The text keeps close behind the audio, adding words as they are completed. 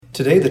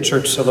Today, the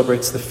Church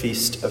celebrates the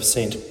feast of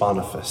Saint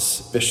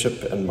Boniface,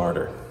 bishop and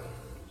martyr.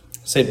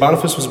 Saint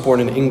Boniface was born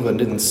in England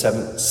in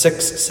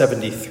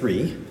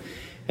 673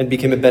 and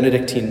became a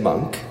Benedictine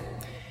monk,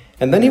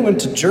 and then he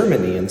went to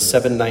Germany in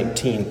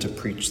 719 to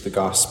preach the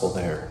gospel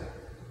there.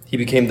 He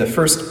became the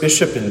first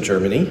bishop in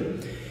Germany,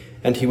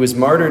 and he was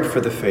martyred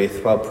for the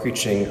faith while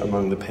preaching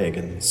among the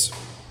pagans.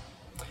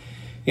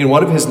 In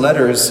one of his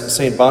letters,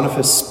 St.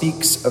 Boniface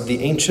speaks of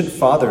the ancient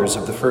fathers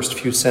of the first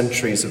few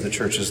centuries of the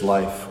Church's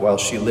life while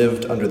she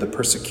lived under the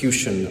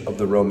persecution of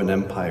the Roman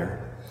Empire.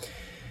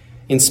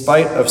 In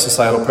spite of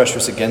societal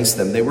pressures against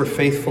them, they were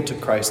faithful to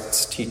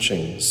Christ's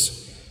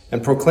teachings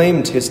and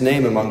proclaimed his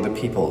name among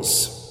the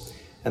peoples,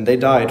 and they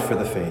died for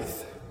the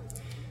faith.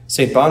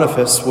 St.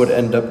 Boniface would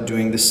end up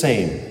doing the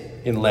same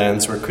in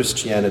lands where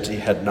Christianity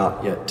had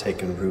not yet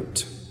taken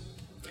root.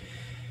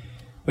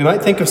 We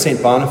might think of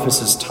St.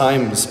 Boniface's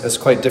times as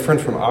quite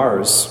different from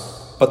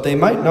ours, but they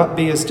might not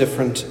be as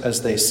different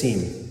as they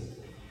seem.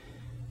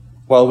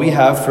 While we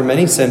have for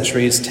many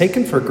centuries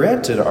taken for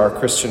granted our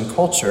Christian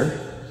culture,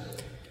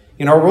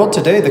 in our world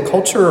today, the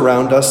culture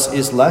around us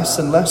is less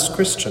and less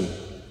Christian.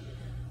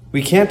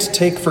 We can't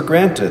take for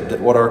granted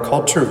that what our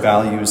culture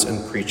values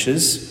and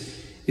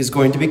preaches is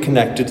going to be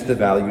connected to the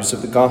values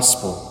of the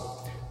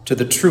gospel, to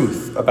the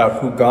truth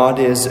about who God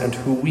is and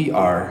who we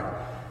are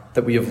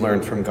that we have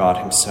learned from God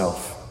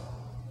himself.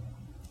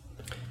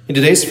 In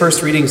today's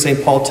first reading,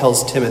 St. Paul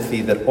tells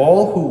Timothy that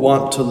all who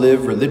want to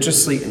live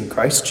religiously in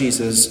Christ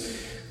Jesus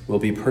will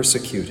be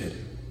persecuted.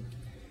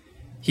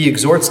 He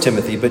exhorts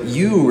Timothy, "But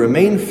you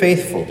remain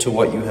faithful to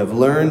what you have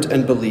learned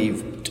and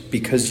believed,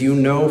 because you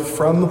know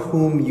from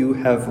whom you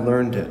have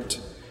learned it."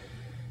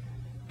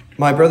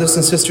 My brothers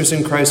and sisters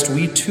in Christ,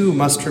 we too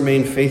must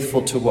remain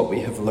faithful to what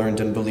we have learned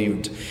and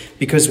believed,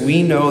 because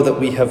we know that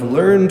we have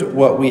learned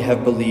what we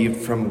have believed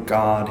from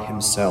God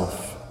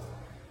himself.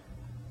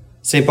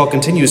 St. Paul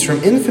continues,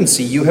 "From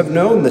infancy you have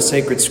known the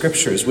sacred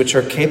scriptures, which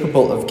are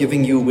capable of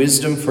giving you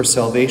wisdom for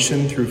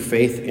salvation through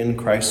faith in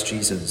Christ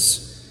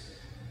Jesus."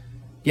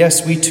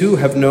 Yes, we too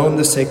have known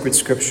the sacred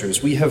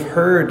scriptures. We have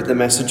heard the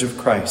message of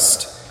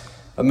Christ,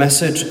 a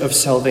message of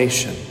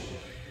salvation,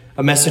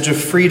 a message of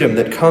freedom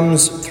that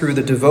comes through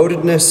the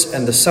devotedness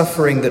and the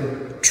suffering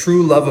that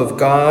true love of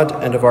God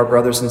and of our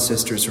brothers and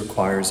sisters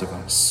requires of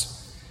us.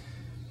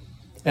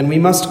 And we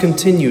must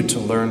continue to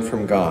learn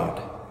from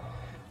God.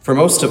 For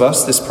most of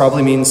us, this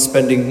probably means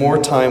spending more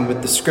time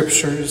with the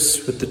scriptures,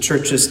 with the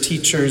Church's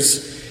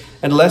teachers,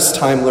 and less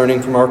time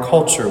learning from our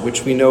culture,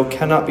 which we know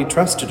cannot be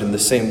trusted in the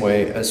same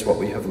way as what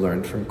we have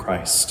learned from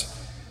Christ.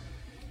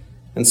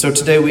 And so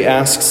today we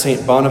ask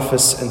St.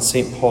 Boniface and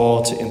St.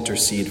 Paul to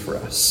intercede for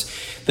us,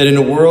 that in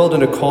a world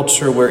and a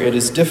culture where it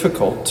is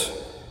difficult,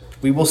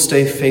 we will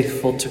stay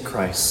faithful to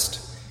Christ,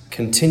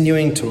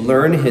 continuing to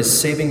learn his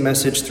saving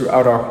message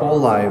throughout our whole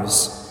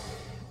lives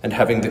and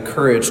having the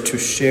courage to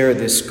share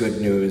this good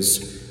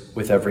news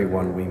with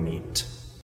everyone we meet.